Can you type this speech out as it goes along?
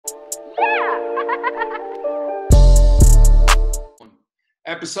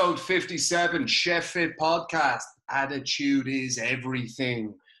Episode 57, Chef Fit Podcast. Attitude is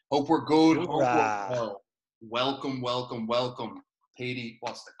everything. Hope we're good. Hope we're well. Welcome. Petey,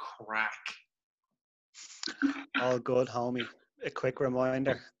 what's the crack? All good, homie. A quick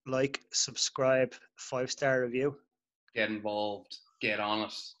reminder, like, subscribe, 5-star review. Get involved. Get on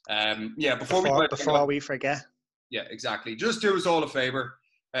it. Before we forget. Yeah, exactly. Just do us all a favor.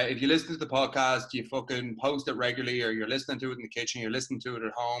 If you listen to the podcast, you fucking post it regularly, or you're listening to it in the kitchen, you're listening to it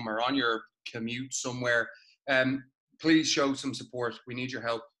at home, or on your commute somewhere. Please show some support. We need your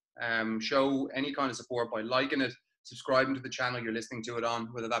help. Show any kind of support by liking it, subscribing to the channel you're listening to it on,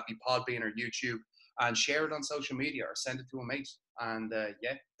 whether that be Podbean or YouTube, and share it on social media or send it to a mate. And that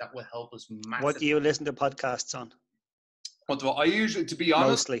will help us massively. What do you listen to podcasts on? What do I usually, to be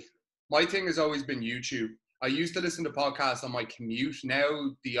honest, mostly. My thing has always been YouTube. I used to listen to podcasts on my commute.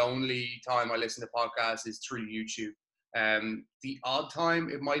 Now, the only time I listen to podcasts is through YouTube. The odd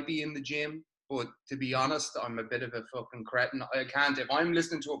time, it might be in the gym. But to be honest, I'm a bit of a fucking cretin. I can't, if I'm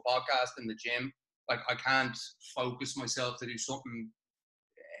listening to a podcast in the gym, like I can't focus myself to do something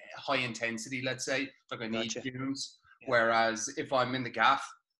high intensity, let's say. Like I need tunes. Yeah. Whereas if I'm in the gaff,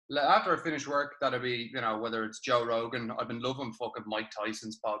 after I finish work, that'll be, whether it's Joe Rogan. I've been loving fucking Mike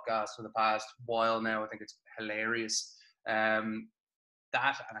Tyson's podcast for the past while now. I think it's hilarious. That and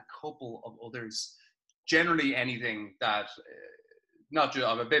a couple of others. Generally anything that,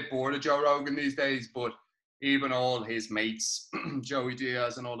 I'm a bit bored of Joe Rogan these days, but even all his mates, Joey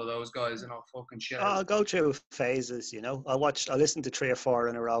Diaz and all of those guys, fucking shit. I'll go through phases, I listen to 3 or 4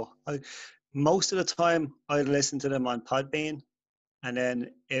 in a row. Most of the time I listen to them on Podbean. And then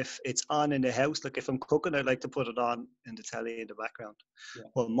if it's on in the house, like if I'm cooking, I'd like to put it on in the telly in the background. Yeah.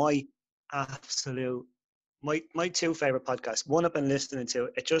 Well, my 2 favorite podcasts, one I've been listening to,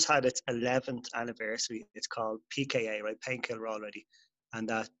 it just had its 11th anniversary. It's called PKA, right? Painkiller Already. And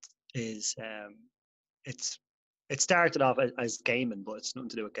that is, it started off as gaming, but it's nothing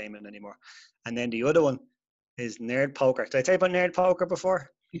to do with gaming anymore. And then the other one is Nerd Poker. Did I tell you about Nerd Poker before?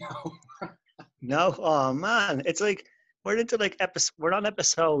 No. No? Oh, man. It's like, we're into we're on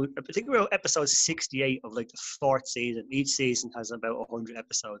episode, I think we're on episode 68 of the 4th season. Each season has about 100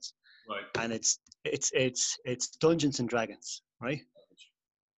 episodes. Right. And it's Dungeons and Dragons, right?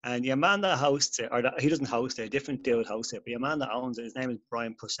 And your man that hosts it, he doesn't host it, a different dude hosts it, but your man that owns it, his name is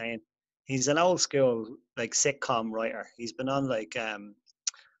Brian Posehn. He's an old school sitcom writer. He's been on the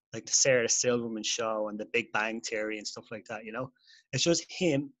Sarah Silverman show and the Big Bang Theory and stuff like that, It's just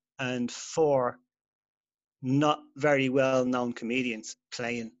him and 4 not very well known comedians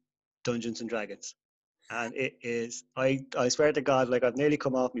playing Dungeons and Dragons. And it is, I swear to God, I've nearly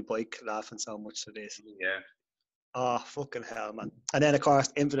come off my bike laughing so much to this. Yeah. Oh, fucking hell, man. And then, of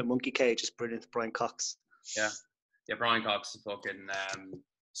course, Infinite Monkey Cage is brilliant. Brian Cox. Yeah, Brian Cox is fucking.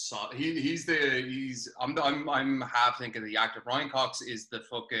 I'm half thinking the actor. Brian Cox is the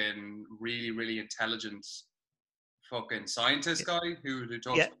fucking really, really intelligent fucking scientist guy who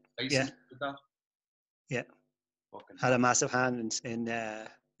talks about space and that. Yeah. Fucking had a massive hand in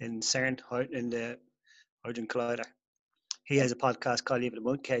CERN, in the Hydrogen Collider. He has a podcast called Leave It a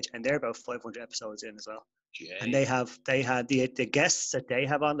Monkey Cage, and they're about 500 episodes in as well. Jay. And they had the guests that they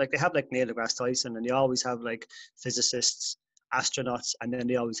have on, they have Neil deGrasse Tyson, and they always have physicists, astronauts, and then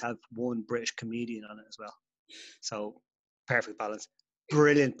they always have one British comedian on it as well. So perfect balance.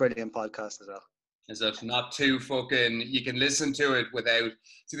 Brilliant podcast as well. Is it not too fucking, you can listen to it without,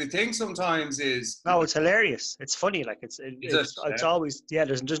 see the thing sometimes is. No, it's hilarious. It's funny, it's always,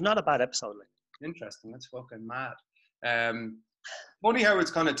 there's not a bad episode. Interesting, that's fucking mad. Funny how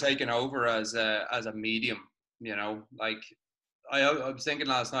it's kind of taken over as a medium, I was thinking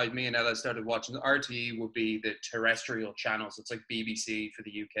last night, me and Ella started watching, RTE would be the terrestrial channels. It's like BBC for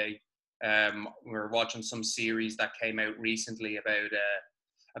the UK. We were watching some series that came out recently about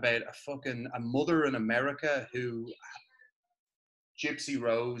a mother in America who, Gypsy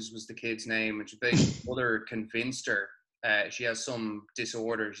Rose was the kid's name, and the mother convinced her she has some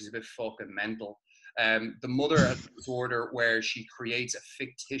disorder. She's a bit fucking mental. The mother has a disorder where she creates a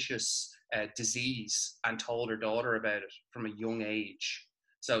fictitious disease and told her daughter about it from a young age.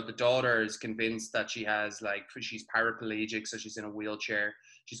 So the daughter is convinced that she has she's paraplegic, so she's in a wheelchair.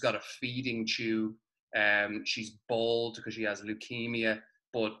 She's got a feeding tube. She's bald because she has leukemia.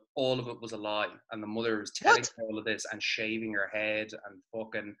 But all of it was a lie, and the mother was telling her all of this and shaving her head and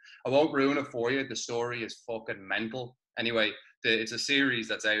fucking. I won't ruin it for you. The story is fucking mental. Anyway, it's a series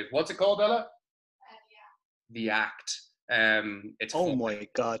that's out. What's it called, Ella? The Act. It's my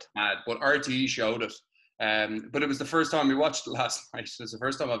God. Mad, but RTE showed it. But it was the first time we watched it last night. It was the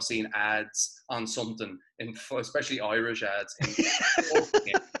first time I've seen ads on something, especially Irish ads.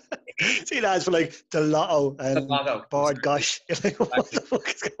 See lads for like the lotto and The lotto. bored gosh. Like, what the fuck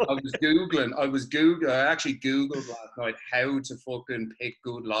is going on? I actually Googled last night how to fucking pick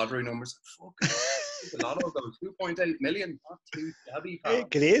good lottery numbers. Fucking the lotto goes 2.8 million. Not too shabby, Hey, pal.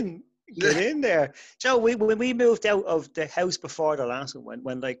 get in there. Joe, when we moved out of the house before the last one,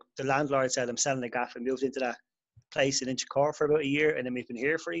 when like the landlord said I'm selling the gaff and moved into that place in Inchicore for about a year, and then we've been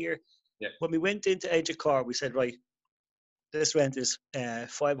here for a year. Yeah. When we went into Inchicore, we said, right, this rent is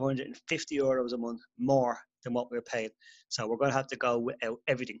 €550 a month more than what we're paying. So we're going to have to go without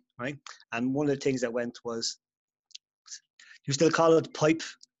everything, right? And one of the things that went was, you still call it pipe,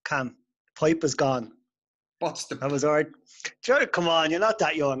 Cam? Pipe is gone. What's the That was our... Sure, come on, you're not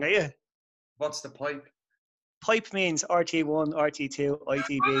that young, are you? What's the pipe? Pipe means RT1, RT2,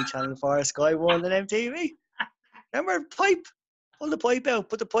 ITV, Channel 4, Sky 1 and MTV. Remember, pipe? Pull the pipe out,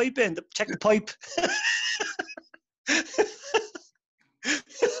 put the pipe in, check the pipe.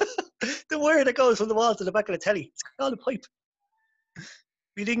 The wire that goes from the wall to the back of the telly. It's called a pipe.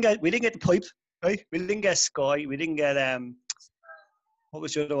 We didn't get the pipe, right? We didn't get Sky. We didn't get what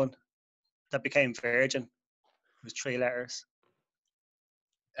was the other one that became Virgin? It was 3 letters.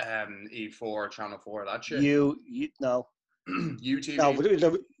 E4, Channel 4, that shit. No. UTV.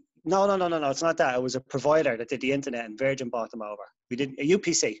 No. It's not that. It was a provider that did the internet, and Virgin bought them over. We didn't a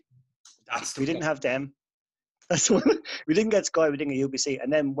UPC. We didn't have them. That's what we didn't get Sky. We didn't get UPC.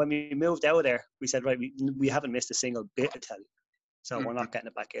 And then when we moved out of there, we said, right, we haven't missed a single bit of telly, so we're not getting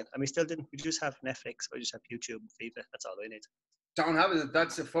it back in. And we still didn't. We just have Netflix. We just have YouTube and FIFA. That's all we need. Don't have it.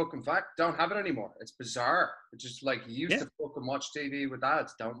 That's a fucking fact. Don't have it anymore. It's bizarre. It's just like you used to fucking watch TV with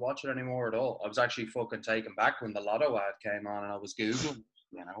ads. Don't watch it anymore at all. I was actually fucking taken back when the Lotto ad came on, and I was Googling,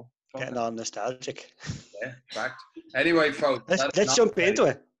 Getting all nostalgic. Yeah, fact. Anyway, folks, let's jump into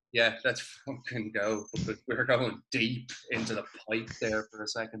it. Yeah, let's fucking go, because we're going deep into the pipe there for a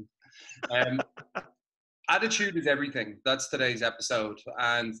second. Attitude is everything. That's today's episode,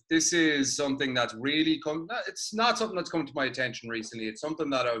 and this is something that's really it's not something that's come to my attention recently. It's something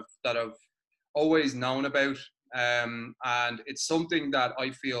that I've always known about, and it's something that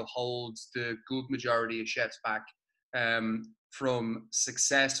I feel holds the good majority of chefs back from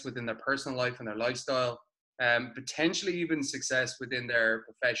success within their personal life and their lifestyle. Potentially even success within their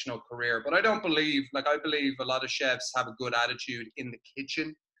professional career. But I believe a lot of chefs have a good attitude in the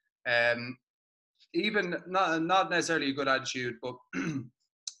kitchen. Even not necessarily a good attitude, but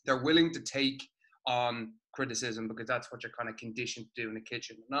they're willing to take on criticism, because that's what you're kind of conditioned to do in the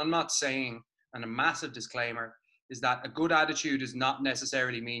kitchen. And I'm not saying, and a massive disclaimer, is that a good attitude does not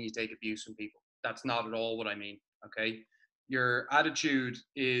necessarily mean you take abuse from people. That's not at all what I mean, okay? Your attitude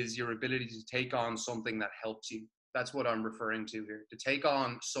is your ability to take on something that helps you. That's what I'm referring to here. To take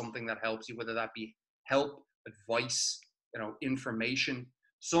on something that helps you, whether that be help, advice, information,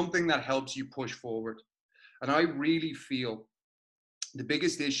 something that helps you push forward. And I really feel the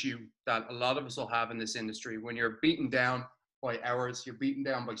biggest issue that a lot of us will have in this industry, when you're beaten down by hours, you're beaten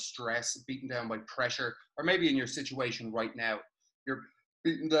down by stress, beaten down by pressure, or maybe in your situation right now, you're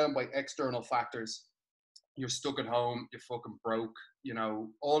beaten down by external factors. You're stuck at home, you're fucking broke,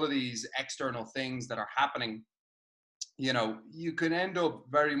 all of these external things that are happening, you can end up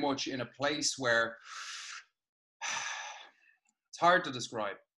very much in a place where it's hard to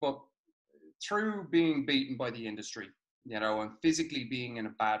describe, but through being beaten by the industry, and physically being in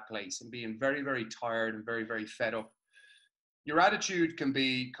a bad place and being very, very tired and very, very fed up, your attitude can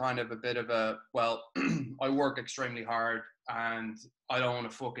be kind of a bit of a, well, I work extremely hard and I don't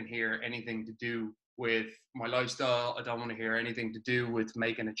want to fucking hear anything to do with my lifestyle. I don't want to hear anything to do with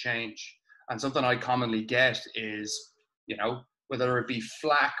making a change. And something I commonly get is, whether it be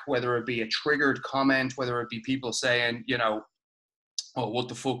flack, whether it be a triggered comment, whether it be people saying, oh, what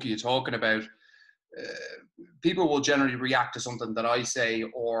the fuck are you talking about? People will generally react to something that I say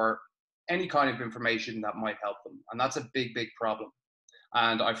or any kind of information that might help them. And that's a big, big problem.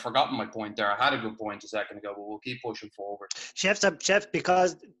 And I've forgotten my point there. I had a good point a second ago, but we'll keep pushing forward. Chef,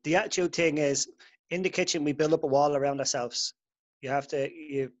 because the attitude thing is, in the kitchen, we build up a wall around ourselves. You have to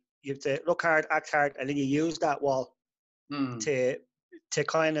look hard, act hard, and then you use that wall to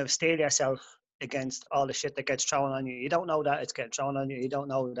kind of steel yourself against all the shit that gets thrown on you. You don't know that it's getting thrown on you. You don't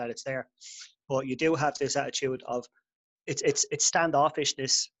know that it's there, but you do have this attitude of it's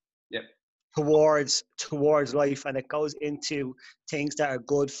standoffishness. Yep. Towards life, and it goes into things that are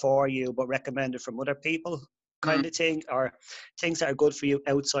good for you but recommended from other people kind of thing, or things that are good for you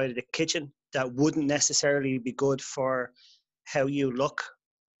outside of the kitchen that wouldn't necessarily be good for how you look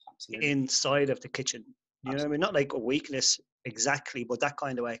inside of the kitchen. You know what I mean? Not like a weakness exactly, but that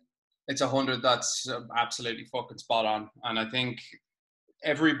kind of way. It's 100. That's absolutely fucking spot on. And I think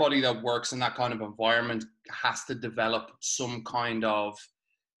everybody that works in that kind of environment has to develop some kind of,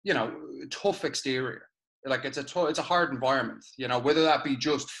 you know, tough exterior. Like it's a hard environment, you know, whether that be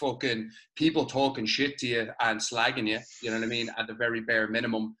just fucking people talking shit to you and slagging you, you know what I mean, at the very bare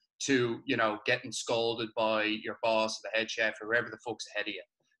minimum, to, you know, getting scolded by your boss, the head chef, or whoever the fuck's ahead of you.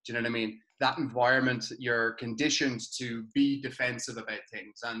 Do you know what I mean? That environment, you're conditioned to be defensive about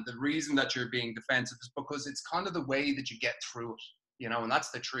things. And the reason that you're being defensive is because it's kind of the way that you get through it, you know, and that's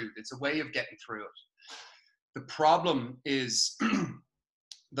the truth. It's a way of getting through it. The problem is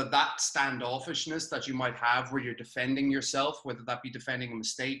that standoffishness that you might have where you're defending yourself, whether that be defending a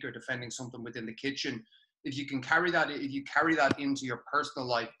mistake or defending something within the kitchen, if you carry that into your personal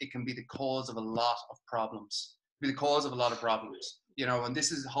life, it can be the cause of a lot of problems. You know, and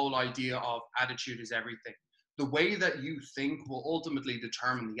this is the whole idea of attitude is everything. The way that you think will ultimately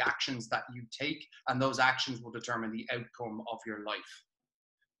determine the actions that you take, and those actions will determine the outcome of your life.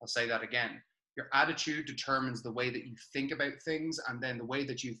 I'll say that again. Your attitude determines the way that you think about things, and then the way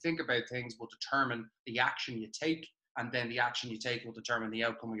that you think about things will determine the action you take, and then the action you take will determine the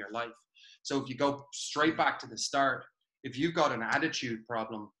outcome of your life. So if you go straight back to the start, if you've got an attitude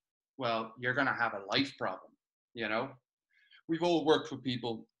problem, well, you're going to have a life problem, you know? We've all worked with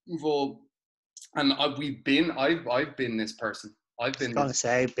people. I've been this person. I was going to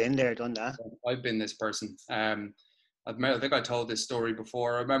say, been there, done that. I've been this person. I think I told this story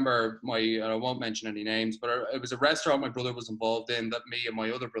before. I remember I won't mention any names, but it was a restaurant my brother was involved in that me and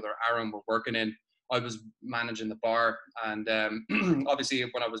my other brother, Aaron, were working in. I was managing the bar, and obviously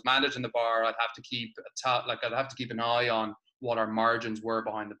when I was managing the bar, I'd have to keep an eye on what our margins were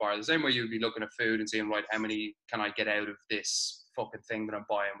behind the bar. The same way you'd be looking at food and saying, right, how many can I get out of this fucking thing that I'm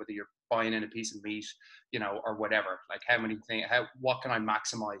buying, whether you're buying in a piece of meat, you know, or whatever. Like what can I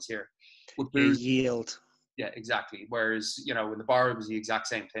maximize here? With booze, yield. Yeah, exactly. Whereas, you know, in the bar, it was the exact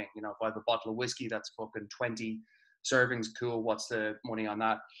same thing. You know, if I have a bottle of whiskey, that's fucking 20 servings. Cool. What's the money on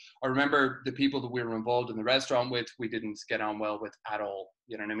that? I remember the people that we were involved in the restaurant with, we didn't get on well with at all.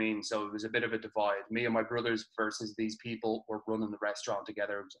 You know what I mean? So it was a bit of a divide. Me and my brothers versus these people were running the restaurant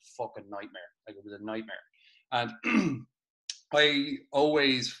together. It was a fucking nightmare. Like, it was a nightmare. And I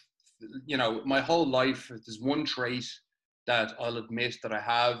always, you know, my whole life, there's one trait that I'll admit that I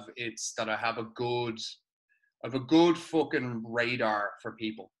have. It's that I have a good fucking radar for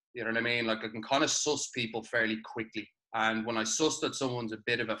people. You know what I mean? Like, I can kind of suss people fairly quickly. And when I suss that someone's a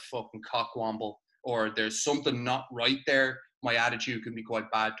bit of a fucking cockwomble, or there's something not right there, my attitude can be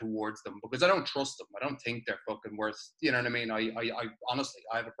quite bad towards them, because I don't trust them. I don't think they're fucking worth, you know what I mean? I honestly,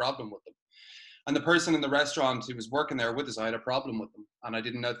 I have a problem with them. And the person in the restaurant who was working there with us, I had a problem with them. And I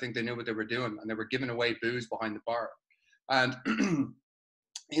didn't think they knew what they were doing. And they were giving away booze behind the bar. And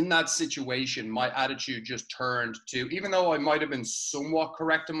in that situation, my attitude just turned to, even though I might have been somewhat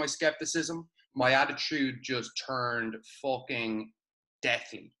correct in my skepticism, my attitude just turned fucking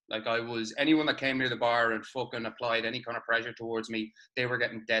deathly. Like, anyone that came near the bar and fucking applied any kind of pressure towards me, they were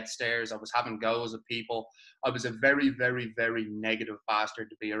getting death stares. I was having goes at people. I was a very, very, very negative bastard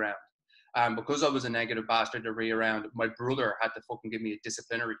to be around. And because I was a negative bastard to be around, my brother had to fucking give me a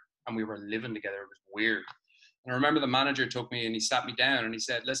disciplinary, and we were living together. It was weird. And I remember the manager took me and he sat me down and he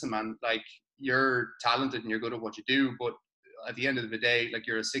said, listen, man, like, you're talented and you're good at what you do, but at the end of the day, like,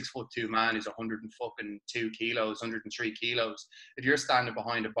 you're a 6'2" man who's 102 kilos, 103 kilos. If you're standing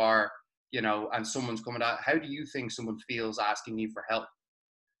behind a bar, you know, and someone's coming out, how do you think someone feels asking you for help?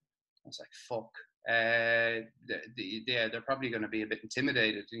 I was like, fuck. Yeah, they're probably going to be a bit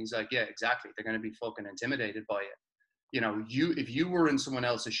intimidated. And he's like, yeah, exactly. They're going to be fucking intimidated by it. You know, if you were in someone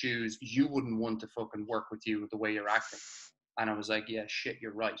else's shoes, you wouldn't want to fucking work with you the way you're acting. And I was like, yeah, shit,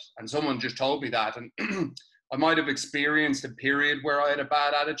 you're right. And someone just told me that. And I might have experienced a period where I had a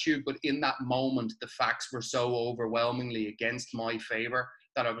bad attitude, but in that moment, the facts were so overwhelmingly against my favor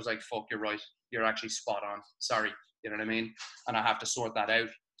that I was like, fuck, you're right. You're actually spot on. Sorry. You know what I mean? And I have to sort that out.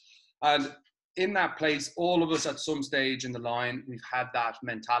 And in that place, all of us at some stage in the line, we've had that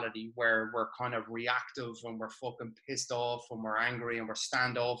mentality where we're kind of reactive and we're fucking pissed off and we're angry and we're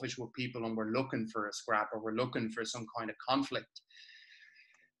standoffish with people and we're looking for a scrap or we're looking for some kind of conflict.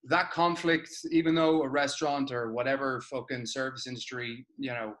 That conflict, even though a restaurant or whatever fucking service industry,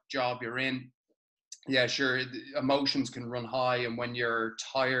 you know, job you're in, yeah, sure, emotions can run high. And when you're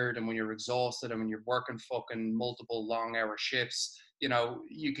tired and when you're exhausted and when you're working fucking multiple long hour shifts, you know,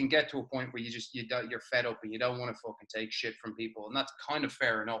 you can get to a point where you're fed up and you don't want to fucking take shit from people. And that's kind of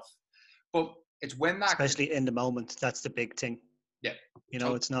fair enough. But it's when that... Especially in the moment, that's the big thing. Yeah. You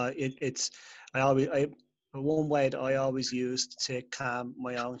know, it's not, But one way that I always used to calm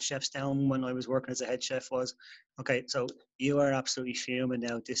my own chefs down when I was working as a head chef was, okay, so you are absolutely fuming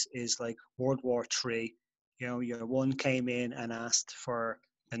now. This is like World War III. You know, your one came in and asked for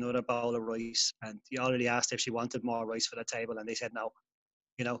another bowl of rice, and you already asked if she wanted more rice for the table, and they said no.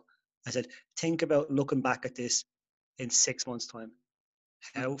 You know, I said, think about looking back at this in 6 months' time.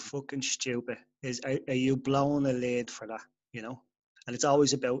 How fucking stupid are you blowing a lid for that? You know, and it's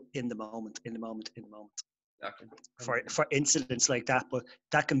always about in the moment, in the moment, in the moment. Exactly. For incidents like that, but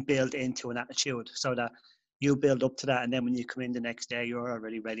that can build into an attitude so that you build up to that, and then when you come in the next day, you're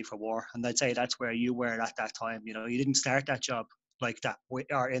already ready for war. And I'd say that's where you were at that time. You know, you didn't start that job like that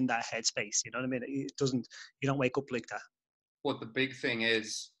or in that headspace. You know what I mean? It doesn't. You don't wake up like that. But the big thing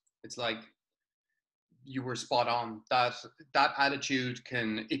is, it's like you were spot on. That attitude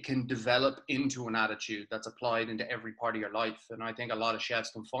can develop into an attitude that's applied into every part of your life. And I think a lot of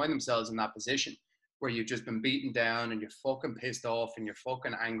chefs can find themselves in that position where you've just been beaten down and you're fucking pissed off and you're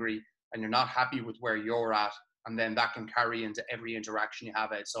fucking angry and you're not happy with where you're at. And then that can carry into every interaction you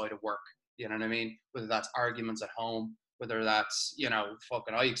have outside of work. You know what I mean? Whether that's arguments at home, whether that's,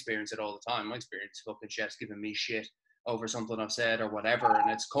 fucking, I experience it all the time. I experience fucking chefs giving me shit over something I've said or whatever. And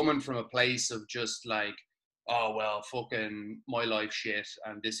it's coming from a place of just like, oh, well, fucking my life shit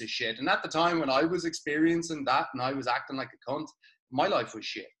and this is shit. And at the time when I was experiencing that and I was acting like a cunt, my life was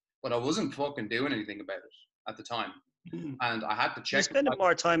shit. But I wasn't fucking doing anything about it at the time. And I had to check. You're spending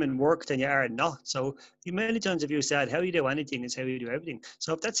more time in work than you are not. So many times have you said how you do anything is how you do everything.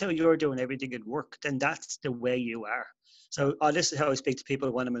 So if that's how you're doing everything at work, then that's the way you are. So this is how I speak to people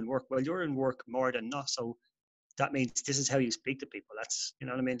when I'm in work. Well, you're in work more than not. So that means this is how you speak to people. That's, you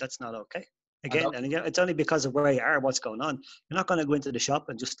know what I mean? That's not okay. Again, it's only because of where you are, what's going on. You're not going to go into the shop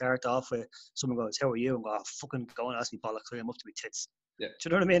and just start off with someone goes, how are you? And go, oh, fucking go and ask me bollocks, I'm up to my tits. Yeah. Do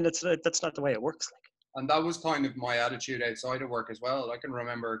you know what I mean? That's not the way it works. Like. And that was kind of my attitude outside of work as well. I can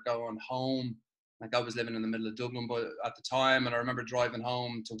remember going home, like I was living in the middle of Dublin but at the time, and I remember driving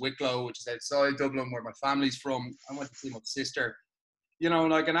home to Wicklow, which is outside Dublin, where my family's from. I went to see my sister,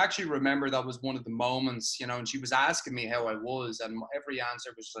 and I can actually remember that was one of the moments, and she was asking me how I was, and every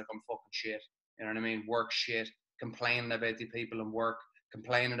answer was like, I'm fucking shit. You know what I mean? Work shit, complaining about the people in work,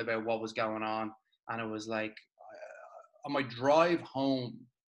 complaining about what was going on. And it was like, on my drive home,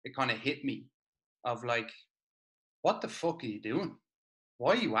 it kind of hit me of like, what the fuck are you doing?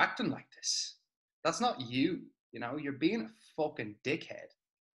 Why are you acting like this? That's not you. You're being a fucking dickhead.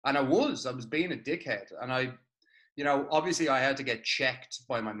 And I was being a dickhead. And obviously I had to get checked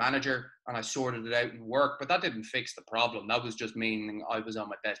by my manager and I sorted it out in work, but that didn't fix the problem. That was just meaning I was on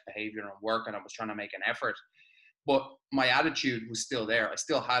my best behavior in work and I was trying to make an effort. But my attitude was still there. I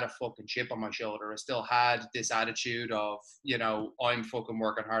still had a fucking chip on my shoulder. I still had this attitude of, I'm fucking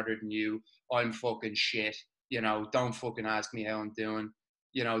working harder than you. I'm fucking shit. Don't fucking ask me how I'm doing.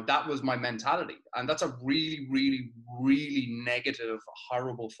 That was my mentality. And that's a really, really, really negative,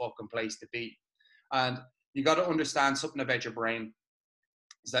 horrible fucking place to be. And you got to understand something about your brain,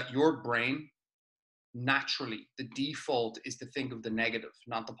 is that your brain, naturally, the default is to think of the negative,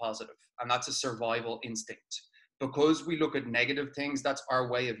 not the positive. And that's a survival instinct. Because we look at negative things, that's our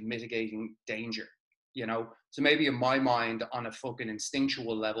way of mitigating danger, So maybe in my mind, on a fucking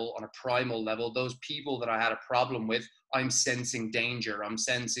instinctual level, on a primal level, those people that I had a problem with, I'm sensing danger. I'm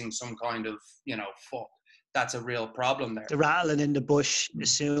sensing some kind of, fuck. That's a real problem there. The rattling in the bush,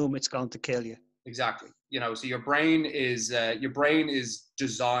 assume it's going to kill you. Exactly. So your brain is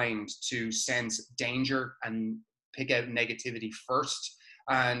designed to sense danger and pick out negativity first.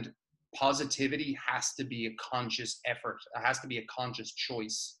 And positivity has to be a conscious effort. It has to be a conscious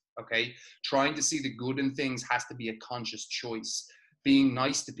choice. Okay. Trying to see the good in things has to be a conscious choice. Being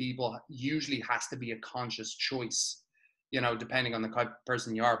nice to people usually has to be a conscious choice, depending on the type of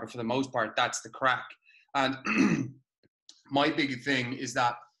person you are. But for the most part, that's the crack. And my big thing is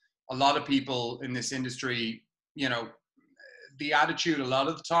that a lot of people in this industry, the attitude a lot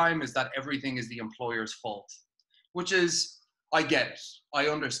of the time is that everything is the employer's fault, which is, I get it. I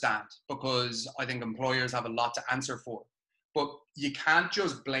understand, because I think employers have a lot to answer for. But you can't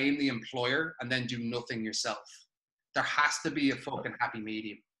just blame the employer and then do nothing yourself. There has to be a fucking happy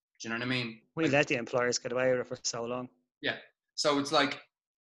medium. Do you know what I mean? We let the employers get away with it for so long. Yeah. So it's like,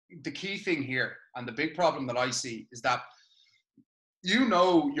 the key thing here, and the big problem that I see, is that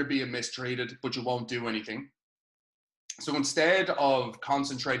you're being mistreated, but you won't do anything. So instead of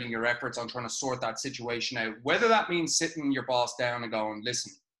concentrating your efforts on trying to sort that situation out, whether that means sitting your boss down and going,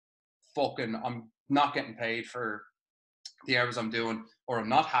 listen, fucking, I'm not getting paid for the hours I'm doing, or I'm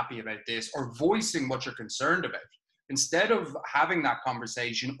not happy about this, or voicing what you're concerned about. Instead of having that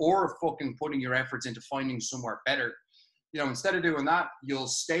conversation or fucking putting your efforts into finding somewhere better, instead of doing that, you'll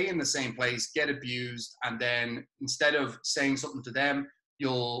stay in the same place, get abused, and then instead of saying something to them,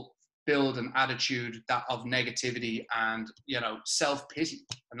 you'll build an attitude of negativity and, self-pity.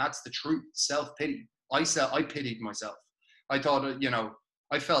 And that's the truth, self-pity. I pitied myself. I thought,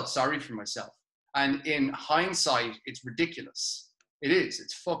 I felt sorry for myself. And in hindsight, it's ridiculous. It is.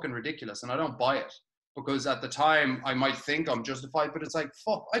 It's fucking ridiculous. And I don't buy it, because at the time I might think I'm justified, but it's like,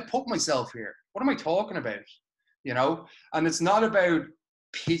 fuck, I put myself here. What am I talking about? And it's not about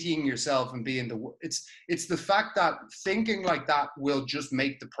pitying yourself and being it's the fact that thinking like that will just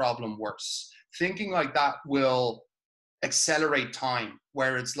make the problem worse. Thinking like that will accelerate time,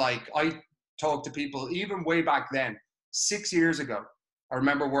 where it's like, I talk to people even way back then, 6 years ago. I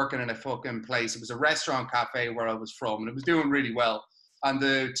remember working in a fucking place. It was a restaurant cafe where I was from, and it was doing really well. And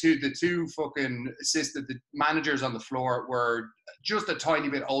the two fucking the managers on the floor were just a tiny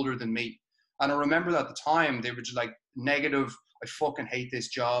bit older than me. And I remember at the time, they were just like negative. I fucking hate this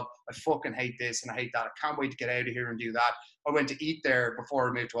job. I fucking hate this and I hate that. I can't wait to get out of here and do that. I went to eat there before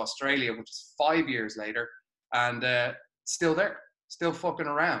I moved to Australia, which is 5 years later, and still there, still fucking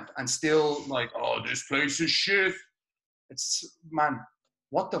around, and still like, oh, this place is shit. It's, man,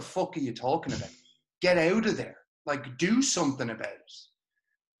 what the fuck are you talking about? Get out of there. Like, do something about it.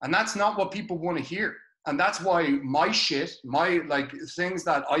 And that's not what people want to hear. And that's why my shit, my like things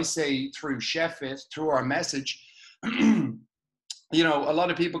that I say through Chef It, through our message, a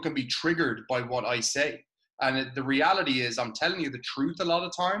lot of people can be triggered by what I say. And the reality is, I'm telling you the truth a lot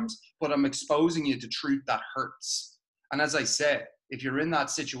of times, but I'm exposing you to truth that hurts. And as I said, if you're in that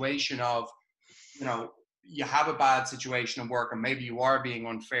situation of, you have a bad situation at work and maybe you are being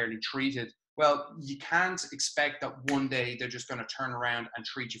unfairly treated, well, you can't expect that one day they're just going to turn around and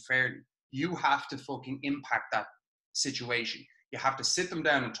treat you fairly. You have to fucking impact that situation. You have to sit them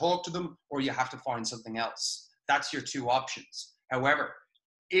down and talk to them, or you have to find something else. That's your two options. However,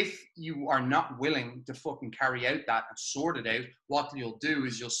 if you are not willing to fucking carry out that and sort it out, what you'll do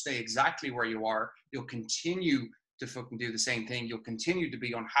is you'll stay exactly where you are. You'll continue to fucking do the same thing. You'll continue to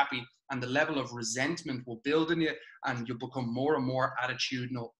be unhappy, and the level of resentment will build in you, and you'll become more and more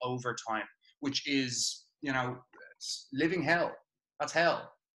attitudinal over time, which is, living hell. That's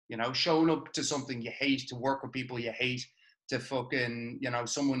hell. Showing up to something you hate, to work with people you hate, to fucking,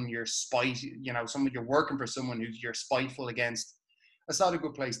 someone you're someone you're working for, someone who you're spiteful against. That's not a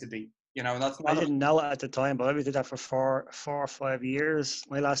good place to be. That's not. I didn't know it at the time, but I did that for four or 5 years.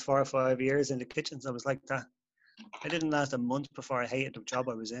 My last 4 or 5 years in the kitchens, I was like that. I didn't last a month before I hated the job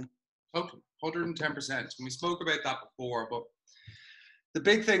I was in. Totally, 110%. We spoke about that before, but the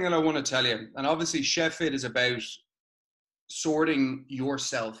big thing that I want to tell you, and obviously Chef It is about sorting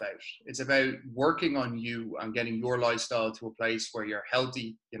yourself out. It's about working on you and getting your lifestyle to a place where you're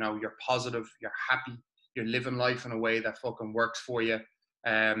healthy, you're positive, you're happy, you're living life in a way that fucking works for you.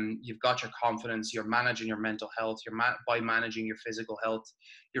 You've got your confidence, you're managing your mental health, by managing your physical health,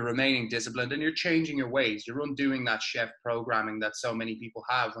 you're remaining disciplined, and you're changing your ways. You're undoing that chef programming that so many people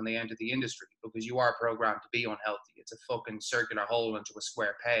have when they enter the industry, because you are programmed to be unhealthy. It's a fucking circular hole into a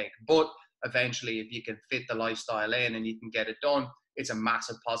square peg. But eventually, if you can fit the lifestyle in and you can get it done, it's a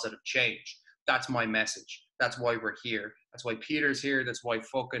massive positive change. That's my message. That's why we're here. That's why Peter's here. That's why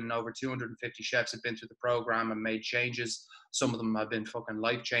fucking over 250 chefs have been through the program and made changes. Some of them have been fucking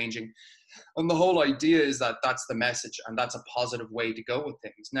life-changing. And the whole idea is that that's the message, and that's a positive way to go with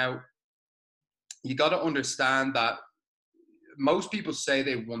things. Now, you got to understand that most people say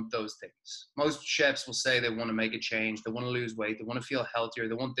they want those things. Most chefs will say they want to make a change. They want to lose weight. They want to feel healthier.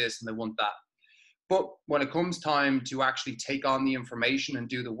 They want this and they want that. But when it comes time to actually take on the information and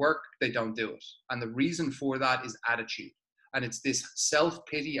do the work, they don't do it. And the reason for that is attitude. And it's this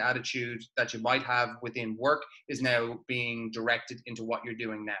self-pity attitude that you might have within work is now being directed into what you're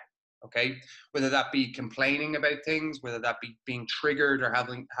doing now. Okay? Whether that be complaining about things, whether that be being triggered or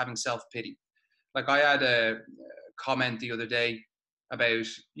having self-pity. Like I had a comment the other day about,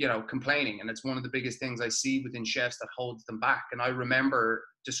 complaining. And it's one of the biggest things I see within chefs that holds them back. And I remember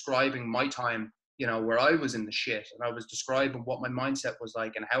describing my time, where I was in the shit, and I was describing what my mindset was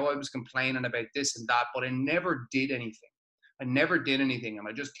like and how I was complaining about this and that, but I never did anything. And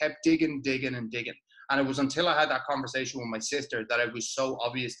I just kept digging. And it was until I had that conversation with my sister that it was so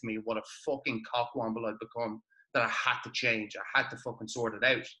obvious to me what a fucking cockwomble I'd become, that I had to change. I had to fucking sort it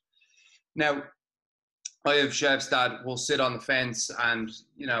out. Now, I have chefs that will sit on the fence and,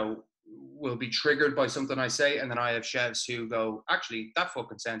 will be triggered by something I say. And then I have chefs who go, actually, that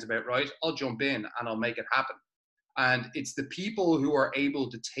fucking sounds about right. I'll jump in and I'll make it happen. And it's the people who are able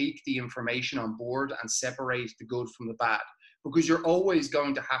to take the information on board and separate the good from the bad, because you're always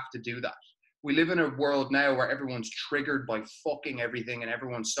going to have to do that. We live in a world now where everyone's triggered by fucking everything, and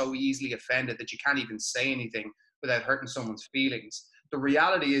everyone's so easily offended that you can't even say anything without hurting someone's feelings. The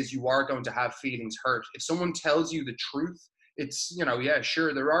reality is you are going to have feelings hurt. If someone tells you the truth, it's, you know, yeah,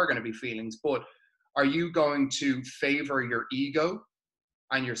 sure, there are going to be feelings, but are you going to favor your ego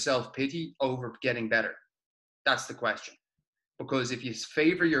and your self-pity over getting better? That's the question. Because if you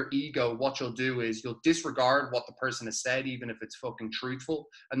favor your ego, what you'll do is you'll disregard what the person has said, even if it's fucking truthful.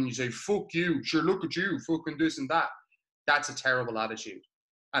 And then you say, fuck you, sure, look at you, fucking this and that. That's a terrible attitude.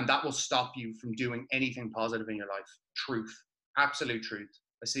 And that will stop you from doing anything positive in your life. Truth. Absolute truth.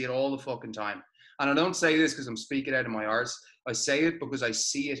 I see it all the fucking time. And I don't say this because I'm speaking out of my arse. I say it because I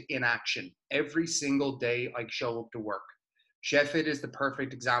see it in action. Every single day I show up to work. Chef It is the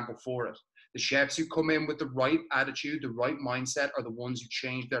perfect example for it. The chefs who come in with the right attitude, the right mindset, are the ones who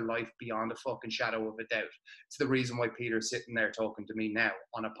change their life beyond a fucking shadow of a doubt. It's the reason why Peter's sitting there talking to me now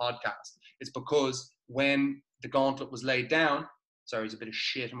on a podcast. It's because when the gauntlet was laid down, sorry, there's a bit of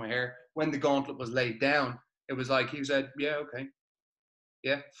shit in my hair. When the gauntlet was laid down, it was like he said, yeah, okay.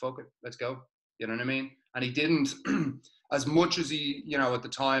 Yeah, fuck it, let's go. You know what I mean? And he didn't, as much as he, you know, at the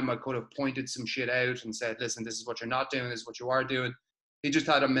time I could have pointed some shit out and said, listen, this is what you're not doing, this is what you are doing. He just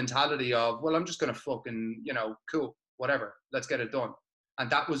had a mentality of, well, I'm just going to fucking, you know, cool, whatever, let's get it done. And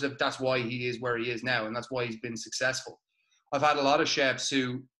that's why he is where he is now. And that's why he's been successful. I've had a lot of chefs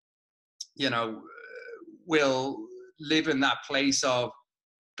who, you know, will live in that place of,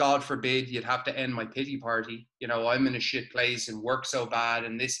 God forbid you'd have to end my pity party. You know, I'm in a shit place and work so bad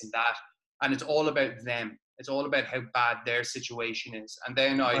and this and that. And it's all about them. It's all about how bad their situation is. And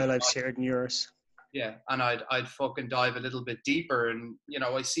then I've shared in yours. Yeah, and I'd fucking dive a little bit deeper, and you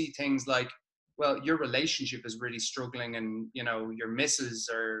know, I see things like, well, your relationship is really struggling, and you know, your missus,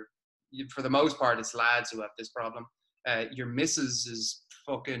 or for the most part, it's lads who have this problem. Your missus is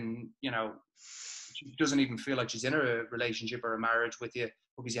fucking, you know, she doesn't even feel like she's in a relationship or a marriage with you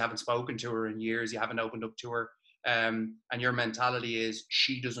because you haven't spoken to her in years, you haven't opened up to her, and your mentality is,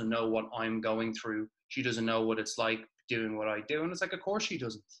 she doesn't know what I'm going through, she doesn't know what it's like doing what I do, and it's like, of course she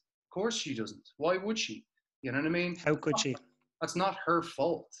doesn't. Of course she doesn't. Why would she? You know what I mean? How could she? That's not her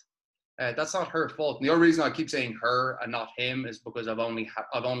fault. That's not her fault. And the only reason I keep saying her and not him is because I've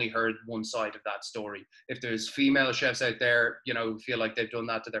only heard one side of that story. If there's female chefs out there, you know, who feel like they've done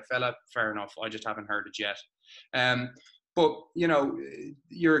that to their fella, fair enough. I just haven't heard it yet. But you know,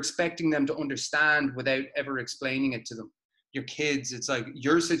 you're expecting them to understand without ever explaining it to them. Your kids, it's like,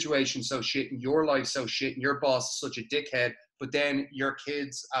 your situation's so shit and your life's so shit and your boss is such a dickhead, but then your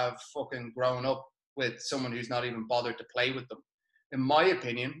kids have fucking grown up with someone who's not even bothered to play with them. In my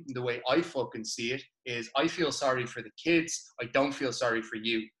opinion, the way I fucking see it is, I feel sorry for the kids. I don't feel sorry for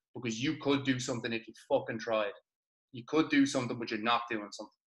you, because you could do something if you fucking tried. You could do something, but you're not doing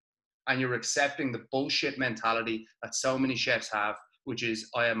something. And you're accepting the bullshit mentality that so many chefs have, which is,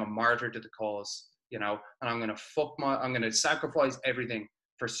 I am a martyr to the cause, you know, and I'm going to sacrifice everything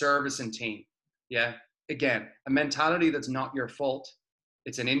for service and team. Yeah. Again, a mentality that's not your fault.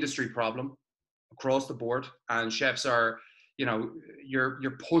 It's an industry problem across the board, and chefs are, you know,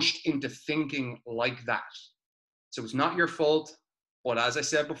 you're pushed into thinking like that. So it's not your fault, but as I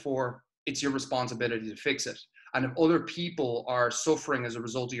said before, it's your responsibility to fix it. And if other people are suffering as a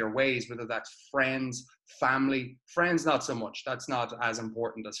result of your ways, whether that's friends, family, friends not so much, that's not as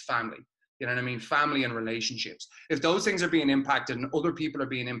important as family. You know what I mean? Family and relationships. If those things are being impacted and other people are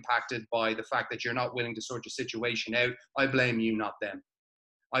being impacted by the fact that you're not willing to sort your situation out, I blame you, not them.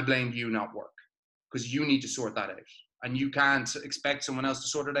 I blame you, not work, because you need to sort that out. And you can't expect someone else to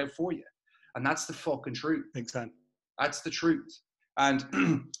sort it out for you. And that's the fucking truth. Exactly. That's the truth.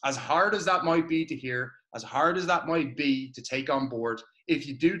 And as hard as that might be to hear, as hard as that might be to take on board, if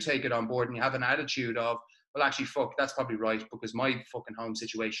you do take it on board and you have an attitude of, well, actually, fuck, that's probably right, because my fucking home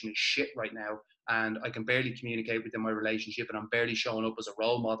situation is shit right now, and I can barely communicate within my relationship, and I'm barely showing up as a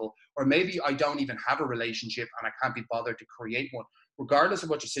role model. Or maybe I don't even have a relationship and I can't be bothered to create one. Regardless of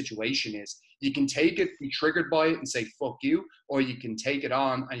what your situation is, you can take it, be triggered by it and say, fuck you, or you can take it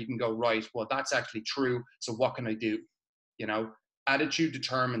on and you can go, right, well, that's actually true, so what can I do? You know, attitude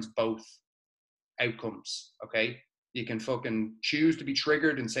determines both outcomes, okay? You can fucking choose to be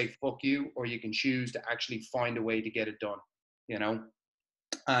triggered and say, fuck you, or you can choose to actually find a way to get it done, you know?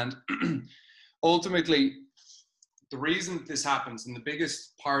 And ultimately, the reason that this happens, and the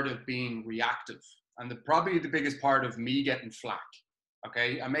biggest part of being reactive, and probably the biggest part of me getting flack,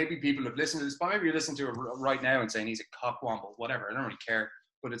 okay? And maybe people have listened to this, but maybe you're listening to it right now and saying he's a cockwomble, whatever, I don't really care.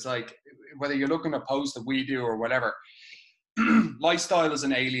 But it's like, whether you're looking at posts that we do or whatever, lifestyle is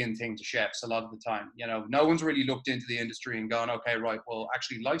an alien thing to chefs a lot of the time. You know, no one's really looked into the industry and gone, okay, right, well,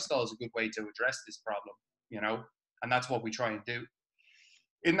 actually, lifestyle is a good way to address this problem, you know, and that's what we try and do.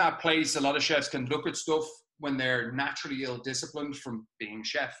 In that place, a lot of chefs can look at stuff when they're naturally ill-disciplined from being a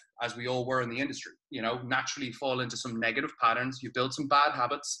chef, as we all were in the industry, you know, naturally fall into some negative patterns. You build some bad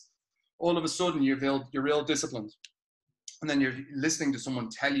habits. All of a sudden, you're ill-disciplined. And then you're listening to someone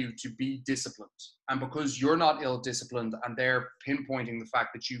tell you to be disciplined. And because you're not ill-disciplined and they're pinpointing the fact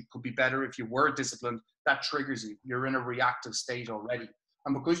that you could be better if you were disciplined, that triggers you. You're in a reactive state already.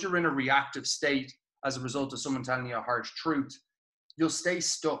 And because you're in a reactive state as a result of someone telling you a harsh truth, you'll stay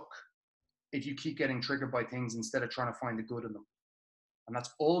stuck if you keep getting triggered by things instead of trying to find the good in them. And that's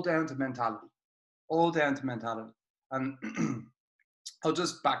all down to mentality. All down to mentality. And I'll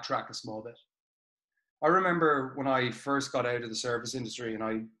just backtrack a small bit. I remember when I first got out of the service industry, and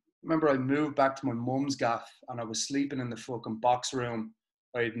I remember I moved back to my mum's gaff and I was sleeping in the fucking box room.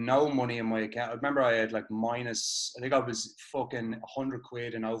 I had no money in my account. I remember I had like minus, I think I was fucking 100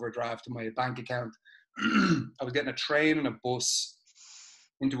 quid in overdraft in my bank account. I was getting a train and a bus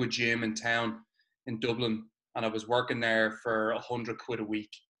into a gym in town in Dublin, and I was working there for 100 quid a week.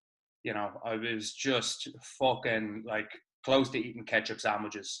 You know, I was just fucking like close to eating ketchup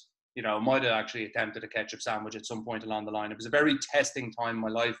sandwiches. You know, I might have actually attempted a ketchup sandwich at some point along the line. It was a very testing time in my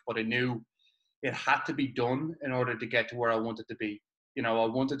life, but I knew it had to be done in order to get to where I wanted to be. You know, I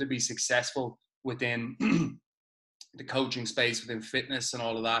wanted to be successful within the coaching space, within fitness and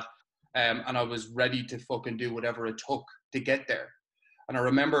all of that. And I was ready to fucking do whatever it took to get there. And I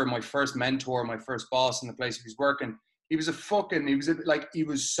remember my first mentor, my first boss in the place he was working, he was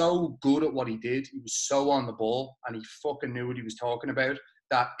so good at what he did. He was so on the ball and he fucking knew what he was talking about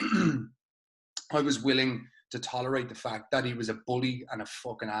that I was willing to tolerate the fact that he was a bully and a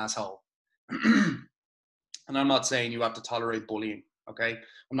fucking asshole. And I'm not saying you have to tolerate bullying, okay?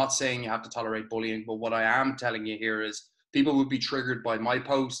 I'm not saying you have to tolerate bullying, but what I am telling you here is people would be triggered by my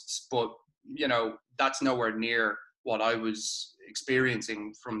posts, but, you know, that's nowhere near what I was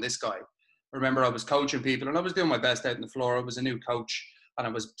experiencing from this guy. I remember I was coaching people and I was doing my best out on the floor. I was a new coach and I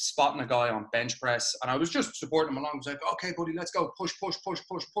was spotting a guy on bench press and I was just supporting him along. I was like, okay, buddy, let's go. Push, push, push,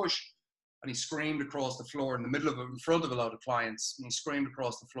 push, push. And he screamed across the floor in the middle of it, in front of a lot of clients. And he screamed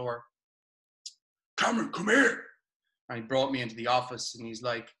across the floor, Cameron, come here. And he brought me into the office and he's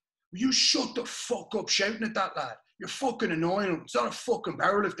like, will you shut the fuck up shouting at that lad? You're fucking annoying. It's not a fucking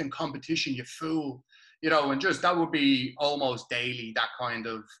powerlifting competition, you fool. You know, and just that would be almost daily, that kind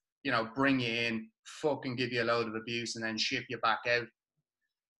of, you know, bring you in, fucking give you a load of abuse and then ship you back out.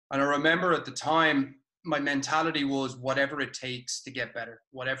 And I remember at the time, my mentality was whatever it takes to get better,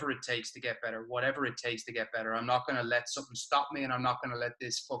 whatever it takes to get better, whatever it takes to get better. I'm not going to let something stop me and I'm not going to let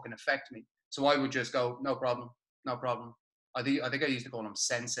this fucking affect me. So I would just go, no problem, no problem. I think I used to call him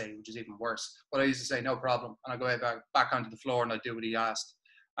sensei, which is even worse. But I used to say, no problem. And I'd go back onto the floor and I'd do what he asked.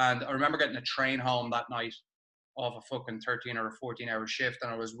 And I remember getting a train home that night off a fucking 13 or 14 hour shift.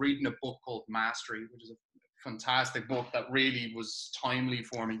 And I was reading a book called Mastery, which is a fantastic book that really was timely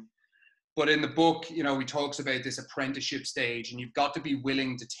for me. But in the book, you know, he talks about this apprenticeship stage and you've got to be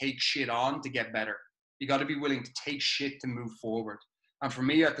willing to take shit on to get better. You got to be willing to take shit to move forward. And for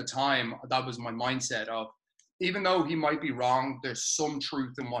me at the time, that was my mindset of, even though he might be wrong, there's some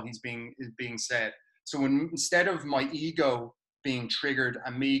truth in what is being said. So instead of my ego being triggered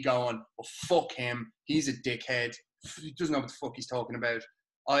and me going, well, fuck him, he's a dickhead, he doesn't know what the fuck he's talking about,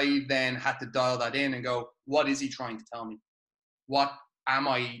 I then had to dial that in and go, what is he trying to tell me? What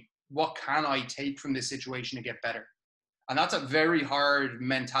can I take from this situation to get better? And that's a very hard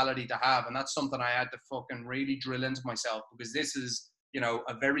mentality to have. And that's something I had to fucking really drill into myself, because this is, you know,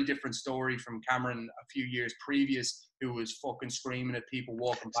 a very different story from Cameron a few years previous, who was fucking screaming at people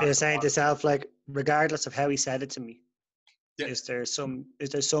walking past. So you're saying to yourself, like, regardless of how he said it to me, yeah, is there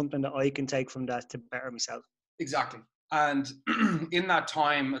something that I can take from that to better myself? Exactly. And in that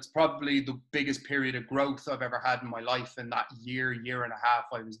time, it's probably the biggest period of growth I've ever had in my life. In that year and a half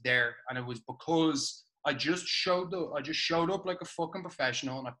I was there. And it was because I just showed up like a fucking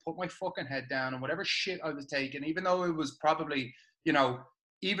professional, and I put my fucking head down, and whatever shit I was taking, even though it was probably, you know,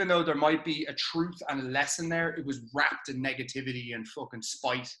 even though there might be a truth and a lesson there, it was wrapped in negativity and fucking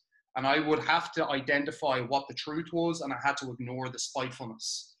spite. And I would have to identify what the truth was, and I had to ignore the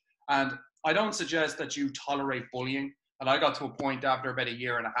spitefulness. And I don't suggest that you tolerate bullying. And I got to a point after about a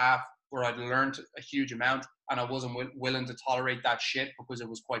year and a half where I'd learned a huge amount, and I wasn't willing to tolerate that shit because it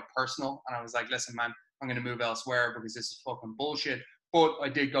was quite personal. And I was like, listen, man, I'm going to move elsewhere because this is fucking bullshit. But I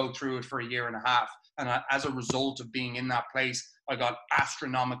did go through it for a year and a half. And as a result of being in that place, I got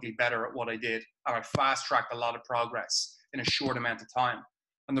astronomically better at what I did. And I fast-tracked a lot of progress in a short amount of time.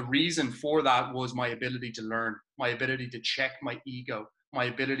 And the reason for that was my ability to learn, my ability to check my ego, my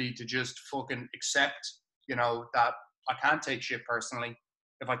ability to just fucking accept, you know, that I can't take shit personally.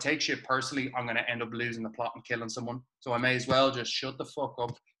 If I take shit personally, I'm going to end up losing the plot and killing someone. So I may as well just shut the fuck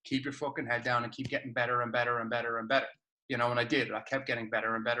up, keep your fucking head down, and keep getting better and better and better and better. You know, and I did. I kept getting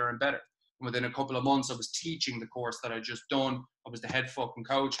better and better and better. And within a couple of months, I was teaching the course that I just done. I was the head fucking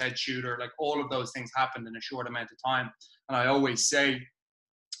coach, head shooter. Like, all of those things happened in a short amount of time. And I always say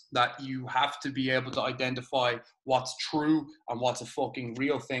that you have to be able to identify what's true and what's a fucking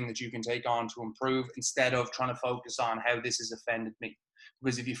real thing that you can take on to improve, instead of trying to focus on how this has offended me.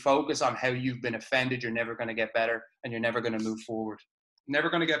 Because if you focus on how you've been offended, you're never going to get better, and you're never going to move forward. Never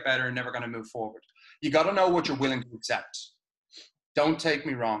going to get better and never going to move forward. You got to know what you're willing to accept. Don't take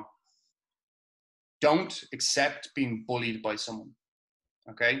me wrong. Don't accept being bullied by someone.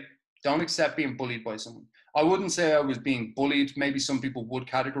 Okay? Don't accept being bullied by someone. I wouldn't say I was being bullied. Maybe some people would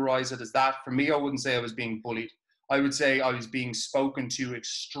categorize it as that. For me, I wouldn't say I was being bullied. I would say I was being spoken to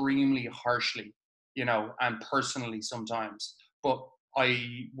extremely harshly, you know, and personally sometimes. But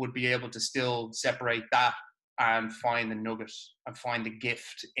I would be able to still separate that and find the nugget and find the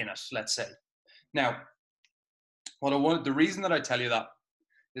gift in it, let's say. Now, the reason that I tell you that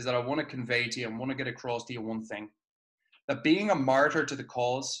is that I want to convey to you and want to get across to you one thing: that being a martyr to the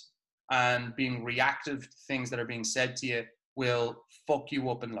cause and being reactive to things that are being said to you will fuck you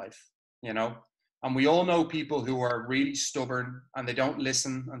up in life, you know? And we all know people who are really stubborn, and they don't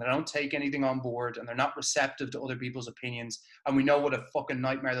listen, and they don't take anything on board, and they're not receptive to other people's opinions. And we know what a fucking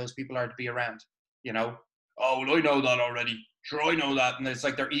nightmare those people are to be around, you know? Oh, well, I know that already. Sure, I know that. And it's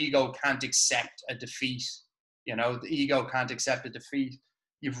like their ego can't accept a defeat, you know? The ego can't accept a defeat.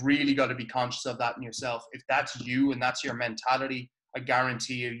 You've really got to be conscious of that in yourself. If that's you and that's your mentality, I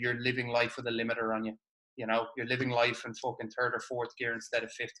guarantee you, you're living life with a limiter on you. You know, you're living life in fucking third or fourth gear instead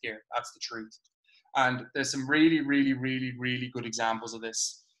of fifth gear. That's the truth. And there's some really, really, really, really good examples of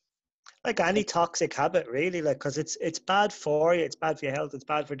this. Like any toxic habit, really, like, because it's bad for you, it's bad for your health, it's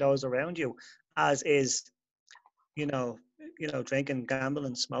bad for those around you, as is, you know, drinking,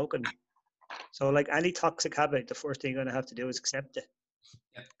 gambling, smoking. So, like any toxic habit, the first thing you're gonna have to do is accept it.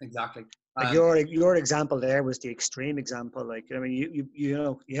 Yeah, exactly. Like your example there was the extreme example. Like, I mean, you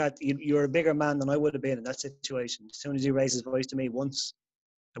know, you're a bigger man than I would have been in that situation. As soon as he raised his voice to me once,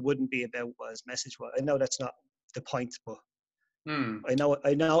 it wouldn't be about what his message was. I know that's not the point, but I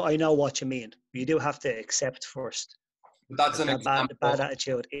know what you mean. You do have to accept first. But that's an example. Bad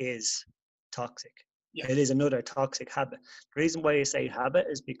attitude is toxic. Yeah. It is another toxic habit. The reason why you say habit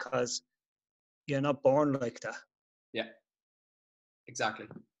is because you're not born like that. Yeah, exactly.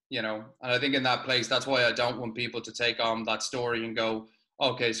 You know, and I think in that place, that's why I don't want people to take on that story and go,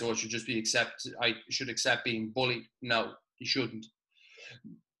 okay, so I should accept being bullied. No, you shouldn't.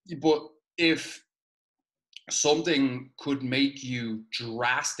 But if something could make you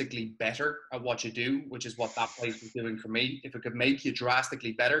drastically better at what you do, which is what that place is doing for me, if it could make you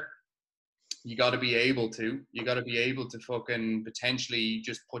drastically better, you got to be able to fucking potentially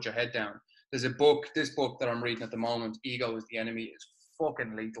just put your head down. There's this book that I'm reading at the moment, Ego is the Enemy, is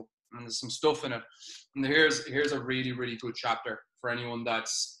fucking lethal. And there's some stuff in it. And here's a really, really good chapter for anyone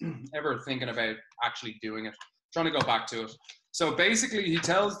that's ever thinking about actually doing it. I'm trying to go back to it. So basically, he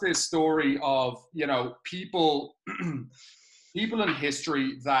tells this story of, you know, people in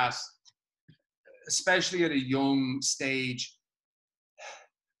history that, especially at a young stage,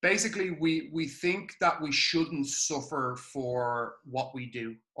 basically we think that we shouldn't suffer for what we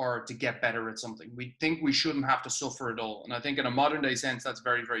do or to get better at something. We think we shouldn't have to suffer at all. And I think in a modern day sense, that's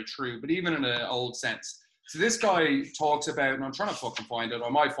very, very true. But even in an old sense. So this guy talks about, and I'm trying to fucking find it. I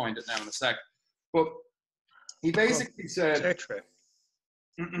might find it now in a sec. But he basically said... Search for it.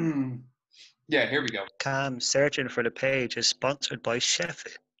 Yeah, here we go. Cam searching for the page is sponsored by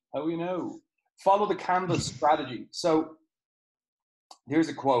Sheffield. How we know? Follow the canvas strategy. So here's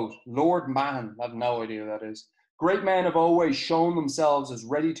a quote. Lord Mahon, I have no idea who that is. Great men have always shown themselves as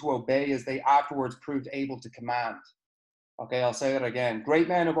ready to obey as they afterwards proved able to command. Okay, I'll say that again. Great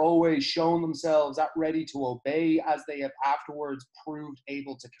men have always shown themselves at ready to obey as they have afterwards proved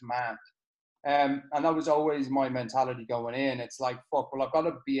able to command. And that was always my mentality going in. It's like, fuck, well, I've got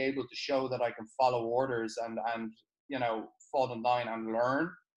to be able to show that I can follow orders and you know, fall in line and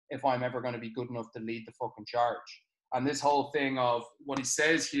learn if I'm ever going to be good enough to lead the fucking charge. And this whole thing of what he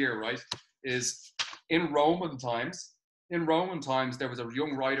says here, right, is in Roman times, there was a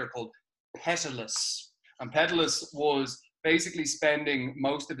young writer called Petullus. And Petullus was basically spending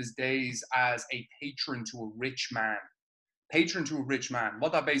most of his days as a patron to a rich man. Patron to a rich man.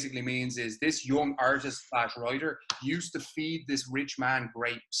 What that basically means is this young artist slash writer used to feed this rich man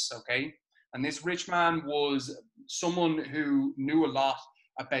grapes, okay? And this rich man was someone who knew a lot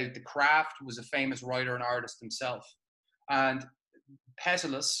about the craft, was a famous writer and artist himself. And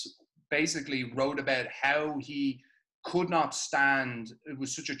Petilus basically wrote about how he could not stand, it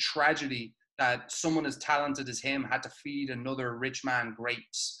was such a tragedy that someone as talented as him had to feed another rich man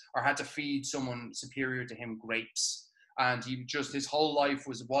grapes, or had to feed someone superior to him grapes. And he just, his whole life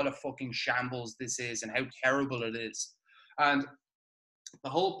was, what a fucking shambles this is and how terrible it is. And the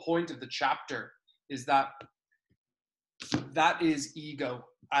whole point of the chapter is that that is ego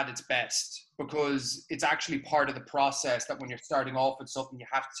at its best, because it's actually part of the process that when you're starting off with something, you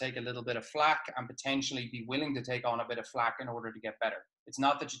have to take a little bit of flack and potentially be willing to take on a bit of flack in order to get better. It's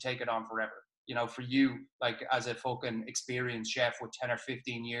not that you take it on forever. You know, for you, like as a fucking experienced chef with 10 or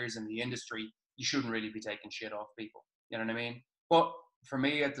 15 years in the industry, you shouldn't really be taking shit off people. You know what I mean? But for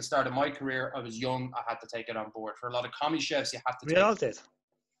me, at the start of my career, I was young. I had to take it on board. For a lot of commie chefs, you have to We take all did.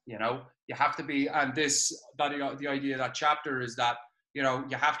 you know, you have to be, and the idea of that chapter is that, you know,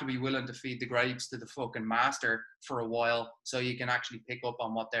 you have to be willing to feed the grapes to the fucking master for a while so you can actually pick up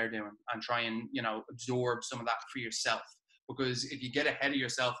on what they're doing and try and, you know, absorb some of that for yourself. Because if you get ahead of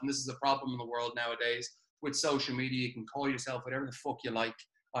yourself, and this is a problem in the world nowadays with social media, you can call yourself whatever the fuck you like.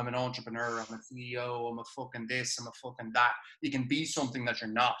 I'm an entrepreneur, I'm a CEO, I'm a fucking this, I'm a fucking that. You can be something that you're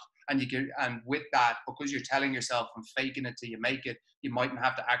not. And you can, and with that, because you're telling yourself I'm faking it till you make it, you mightn't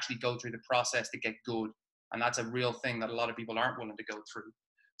have to actually go through the process to get good. And that's a real thing that a lot of people aren't willing to go through.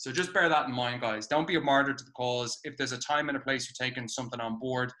 So just bear that in mind, guys. Don't be a martyr to the cause. If there's a time and a place you're taking something on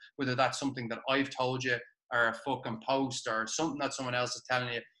board, whether that's something that I've told you or a fucking post or something that someone else is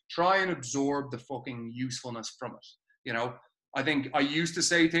telling you, try and absorb the fucking usefulness from it. You know, I think I used to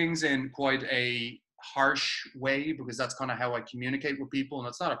say things in quite a harsh way because that's kind of how I communicate with people, and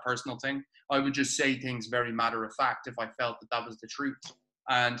it's not a personal thing. I would just say things very matter of fact if I felt that that was the truth.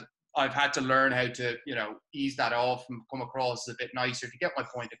 And I've had to learn how to, you know, ease that off and come across as a bit nicer to get my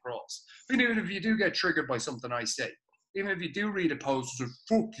point across. But even if you do get triggered by something I say, even if you do read a post that says,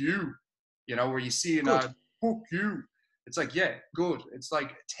 fuck you know, where you see an ad, fuck you. It's like, yeah, good. It's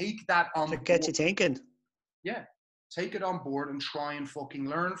like, take that on board. To get you thinking. Yeah, take it on board and try and fucking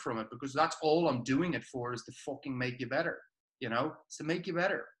learn from it, because that's all I'm doing it for, is to fucking make you better. You know, it's to make you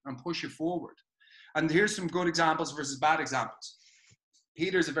better and push you forward. And here's some good examples versus bad examples.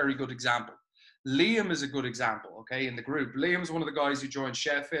 Peter's a very good example. Liam is a good example, okay, in the group. Liam's one of the guys who joined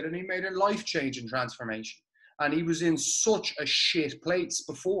Chef Fit, and he made a life-changing transformation. And he was in such a shit place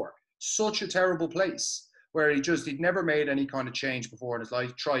before, such a terrible place, where he'd never made any kind of change before in his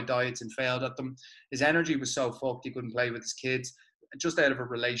life, tried diets and failed at them. His energy was so fucked he couldn't play with his kids, just out of a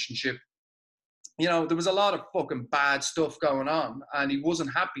relationship. You know, there was a lot of fucking bad stuff going on, and he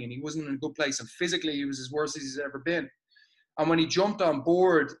wasn't happy, and he wasn't in a good place. And physically, he was as worse as he's ever been. And when he jumped on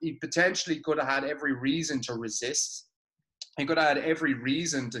board, he potentially could have had every reason to resist. He could have had every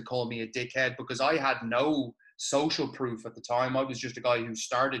reason to call me a dickhead, because I had no social proof at the time. I was just a guy who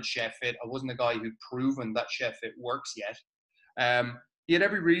started Chef Fit. I wasn't a guy who'd proven that Chef Fit works yet. He had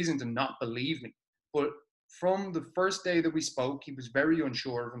every reason to not believe me. But from the first day that we spoke, he was very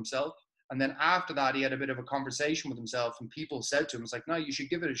unsure of himself. And then after that, he had a bit of a conversation with himself, and people said to him, it's like, no, you should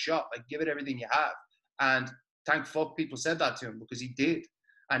give it a shot. Like, give it everything you have. And thank fuck people said that to him, because he did.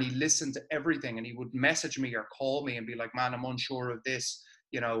 And he listened to everything, and he would message me or call me and be like, man, I'm unsure of this.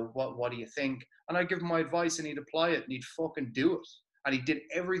 You know, what do you think? And I'd give him my advice, and he'd apply it, and he'd fucking do it. And he did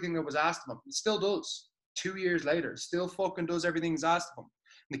everything that was asked of him. He still does. 2 years later, still fucking does everything that's asked of him.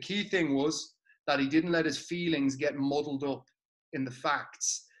 And the key thing was that he didn't let his feelings get muddled up in the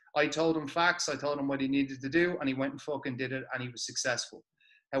facts. I told him facts, I told him what he needed to do, and he went and fucking did it, and he was successful.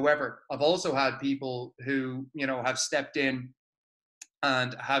 However, I've also had people who, you know, have stepped in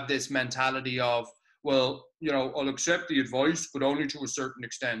and have this mentality of, well, you know, I'll accept the advice, but only to a certain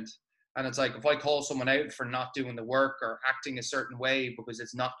extent. And it's like, if I call someone out for not doing the work or acting a certain way because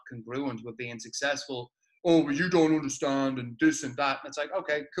it's not congruent with being successful, oh, but you don't understand and this and that. And it's like,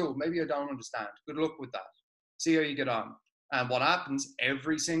 okay, cool. Maybe I don't understand. Good luck with that. See how you get on. And what happens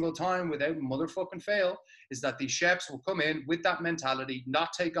every single time without motherfucking fail is that these chefs will come in with that mentality,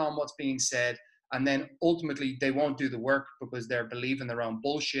 not take on what's being said, and then ultimately they won't do the work because they're believing their own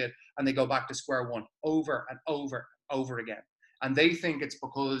bullshit, and they go back to square one over and over and over again. And they think it's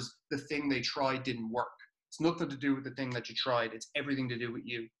because the thing they tried didn't work. It's nothing to do with the thing that you tried. It's everything to do with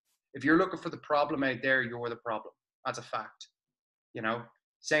you. If you're looking for the problem out there, you're the problem. That's a fact. You know,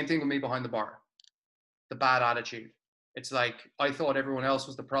 same thing with me behind the bar. The bad attitude. It's like, I thought everyone else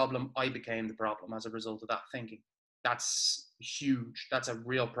was the problem. I became the problem as a result of that thinking. That's huge. That's a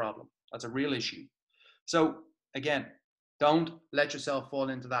real problem. That's a real issue. So again, don't let yourself fall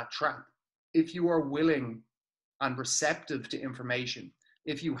into that trap. If you are willing and receptive to information,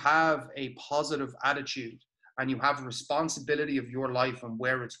 if you have a positive attitude and you have responsibility of your life and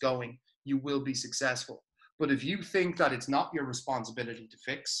where it's going, you will be successful. But if you think that it's not your responsibility to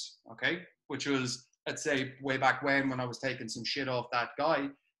fix, okay, which was, let's say, way back when I was taking some shit off that guy,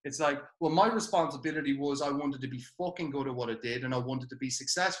 it's like, well, my responsibility was I wanted to be fucking good at what I did and I wanted to be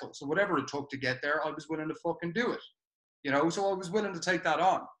successful. So whatever it took to get there, I was willing to fucking do it. You know, so I was willing to take that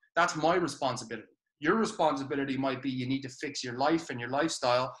on. That's my responsibility. Your responsibility might be you need to fix your life and your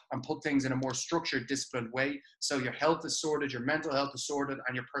lifestyle and put things in a more structured, disciplined way so your health is sorted, your mental health is sorted,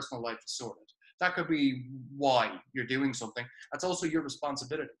 and your personal life is sorted. That could be why you're doing something. That's also your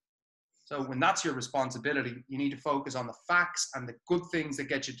responsibility. So when that's your responsibility, you need to focus on the facts and the good things that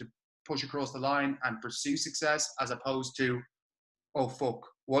get you to push across the line and pursue success, as opposed to, oh, fuck,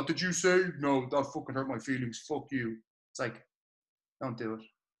 what did you say? No, that fucking hurt my feelings. Fuck you. It's like, don't do it.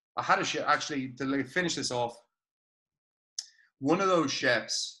 I had a chef, actually, to finish this off, one of those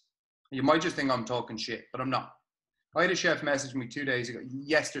chefs, you might just think I'm talking shit, but I'm not. I had a chef message me 2 days ago,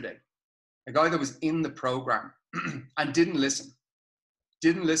 yesterday, a guy that was in the program and didn't listen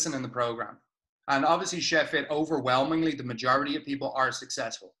in the program. And obviously, Chef Fit, overwhelmingly, the majority of people are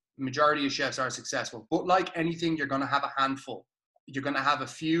successful. The majority of chefs are successful. But like anything, you're going to have a handful. You're going to have a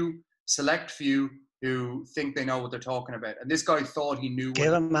few, select few, who think they know what they're talking about. And this guy thought he knew.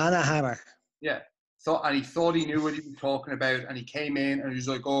 Give a man a hammer. Yeah. He thought he knew what he was talking about. And he came in and he's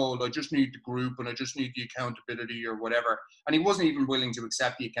like, oh, I just need the group and I just need the accountability or whatever. And he wasn't even willing to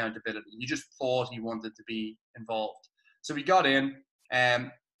accept the accountability. He just thought he wanted to be involved. So he got in.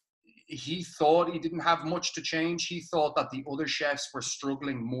 He thought he didn't have much to change. He thought that the other chefs were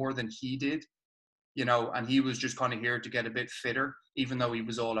struggling more than he did, you know, and he was just kind of here to get a bit fitter, even though he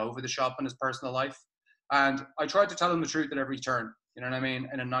was all over the shop in his personal life. And I tried to tell him the truth at every turn, you know what I mean?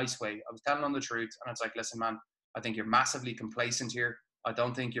 In a nice way. I was telling him the truth, and it's like, listen, man, I think you're massively complacent here. I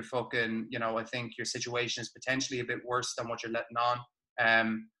don't think you're fucking, you know, I think your situation is potentially a bit worse than what you're letting on.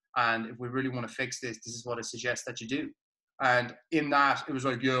 And if we really want to fix this, this is what I suggest that you do. And in that, it was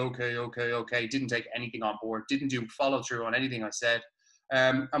like, yeah, okay. Didn't take anything on board. Didn't do follow through on anything I said.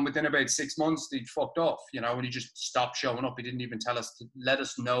 And within about 6 months, he'd fucked off, you know, and he just stopped showing up. He didn't even tell us to let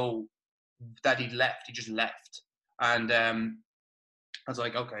us know that he'd left. He just left. And I was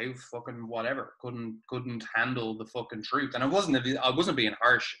like, okay, fucking whatever. Couldn't handle the fucking truth. And I wasn't being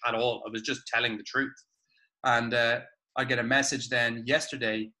harsh at all. I was just telling the truth. And I get a message then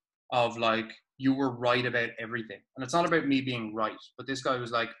yesterday of like, you were right about everything. And it's not about me being right, but this guy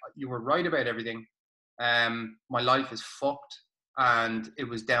was like, you were right about everything. My life is fucked, and it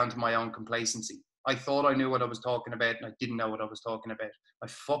was down to my own complacency. I thought I knew what I was talking about, and I didn't know what I was talking about. I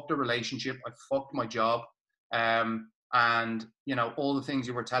fucked a relationship. I fucked my job. And, you know, all the things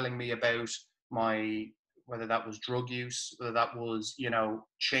you were telling me about whether that was drug use, whether that was, you know,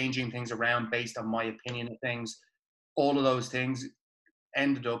 changing things around based on my opinion of things, all of those things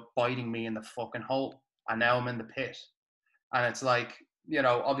ended up biting me in the fucking hole. And now I'm in the pit. And it's like, you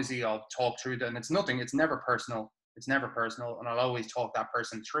know, obviously I'll talk through that, and it's never personal. It's never personal. And I'll always talk that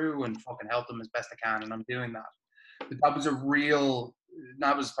person through and fucking help them as best I can. And I'm doing that. But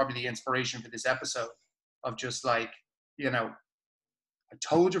that was probably the inspiration for this episode of just like, you know, I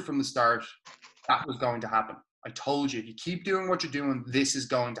told you from the start that was going to happen. I told you, if you keep doing what you're doing, this is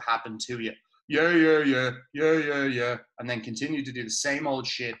going to happen to you. Yeah. And then continue to do the same old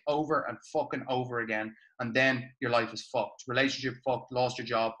shit over and fucking over again. And then your life is fucked. Relationship fucked, lost your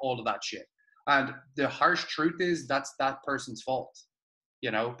job, all of that shit. And the harsh truth is that's that person's fault,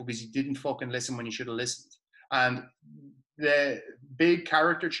 you know, because you didn't fucking listen when you should have listened. And the big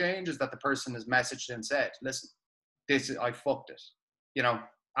character change is that the person has messaged and said, listen, I fucked it. You know,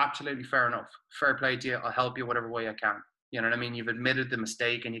 absolutely fair enough. Fair play to you. I'll help you whatever way I can. You know what I mean? You've admitted the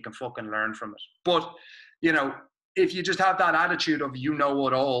mistake and you can fucking learn from it. But, you know, if you just have that attitude of you know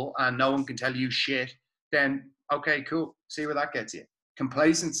it all and no one can tell you shit, then okay, cool. See where that gets you.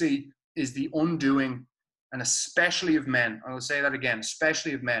 Complacency is the undoing, and especially of men. I will say that again,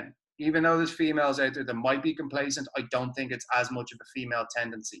 especially of men. Even though there's females out there that might be complacent, I don't think it's as much of a female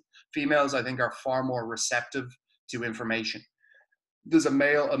tendency. Females, I think, are far more receptive to information. There's a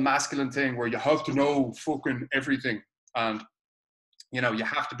masculine thing where you have to know fucking everything. And, you know, you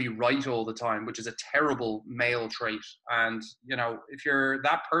have to be right all the time, which is a terrible male trait. And, you know, if you're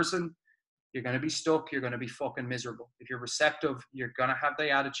that person, you're going to be stuck. You're going to be fucking miserable. If you're receptive, you're going to have the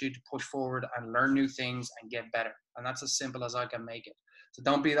attitude to push forward and learn new things and get better. And that's as simple as I can make it. So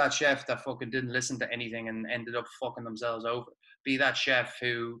don't be that chef that fucking didn't listen to anything and ended up fucking themselves over. Be that chef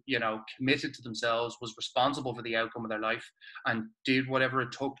who, you know, committed to themselves, was responsible for the outcome of their life, and did whatever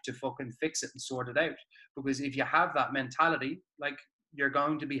it took to fucking fix it and sort it out. Because if you have that mentality, like, you're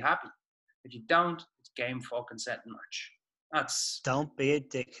going to be happy. If you don't, it's game fucking set and match. Don't be a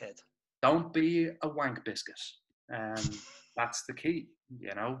dickhead. Don't be a wank biscuit. That's the key,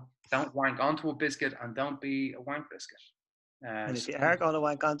 you know. Don't wank onto a biscuit, and don't be a wank biscuit. And if you are going to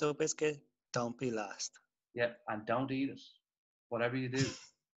wank onto a biscuit, don't be last. Yeah, and don't eat it. Whatever you do.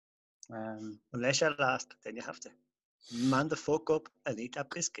 Unless you're last, then you have to man the fuck up and eat that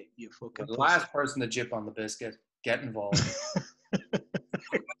biscuit. You fucking the last person to chip on the biscuit, get involved.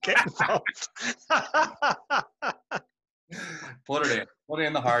 Get involved. Put it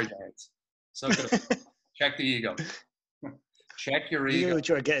in the hard yards. So check the ego. Check your ego. You know what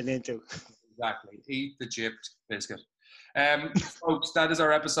you're getting into. Exactly. Eat the chipped biscuit. Folks, that is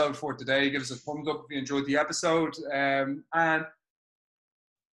our episode for today. Give us a thumbs up if you enjoyed the episode. And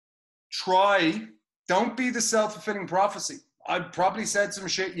don't be the self-fulfilling prophecy. I probably said some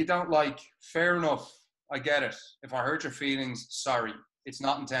shit you don't like. Fair enough. I get it. If I hurt your feelings, sorry. It's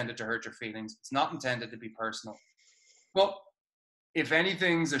not intended to hurt your feelings. It's not intended to be personal. But if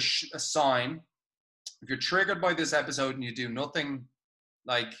anything's a sign, if you're triggered by this episode and you do nothing,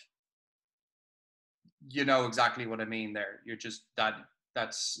 like, you know exactly what I mean there. You're just,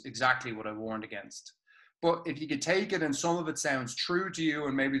 that's exactly what I warned against. But if you could take it and some of it sounds true to you,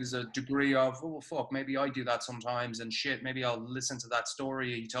 and maybe there's a degree of, oh, well, fuck, maybe I do that sometimes, and shit, maybe I'll listen to that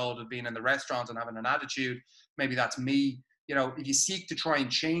story you told of being in the restaurant and having an attitude. Maybe that's me. You know, if you seek to try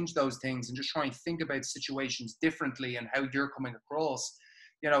and change those things and just try and think about situations differently and how you're coming across,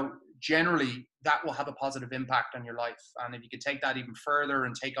 you know, generally that will have a positive impact on your life. And if you could take that even further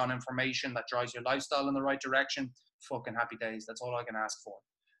and take on information that drives your lifestyle in the right direction, fucking happy days. That's all I can ask for.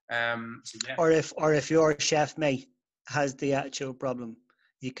 So yeah. Or if your chef mate has the attitude problem,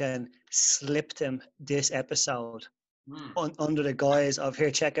 you can slip them this episode under the guise of,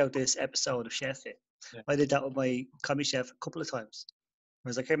 here, check out this episode of Chef It. Yeah. I did that with my comedy chef a couple of times. I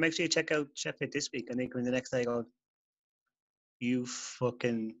was like, here, make sure you check out Chef It this week. And they come in the next day going, you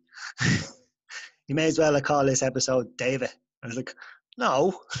fucking, you may as well have called this episode David. I was like,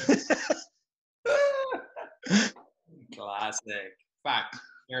 no. Classic. Fact.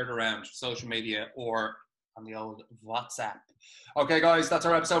 Share it around social media or on the old WhatsApp. Okay, guys, that's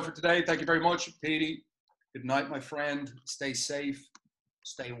our episode for today. Thank you very much, Petey. Good night, my friend. Stay safe.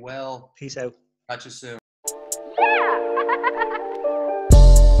 Stay well. Peace out. Catch you soon.